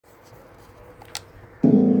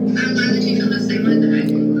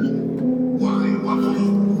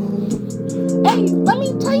Let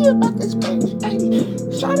me tell you about this bitch. Ay,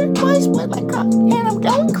 shot her twice with my cock, and I'm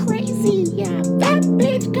going crazy. Yeah, that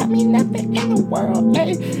bitch got me nothing in the world.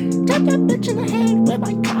 Ay, tap that bitch in the head with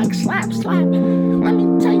my cock, slap, slap. Let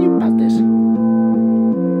me tell you about this.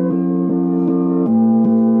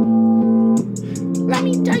 Let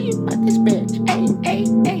me tell you about this bitch. Ay, ay,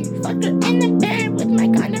 ay, fucked her in the bed with my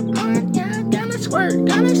condom on. Yeah, gonna squirt,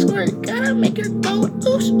 gonna make her go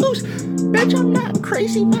oos, oos. Bitch, I'm not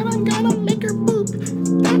crazy, but I'm gonna make her poop.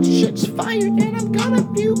 That shit's fired and I'm gonna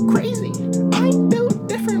feel crazy. I'm built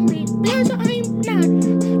differently, bitch,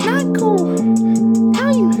 I'm not cool.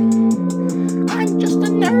 Tell you, I'm just a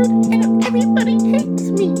nerd and everybody hates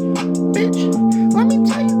me. Bitch, let me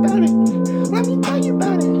tell you about it. Let me tell you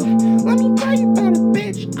about it. Let me tell you about it,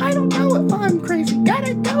 bitch. I don't know if I'm crazy.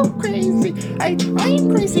 Gotta go crazy. I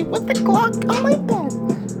am crazy with the Glock on my bed.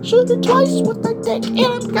 Shoot her twice with the dick and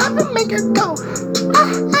I'm gonna make her go.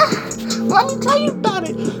 Let me tell you about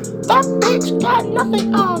it. That bitch got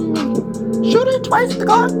nothing on me. Shoot her twice with the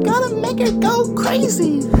Glock, gonna make her go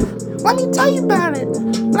crazy. Let me tell you about it.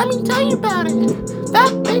 Let me tell you about it.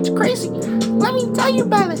 That bitch crazy. Let me tell you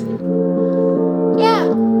about it. Yeah.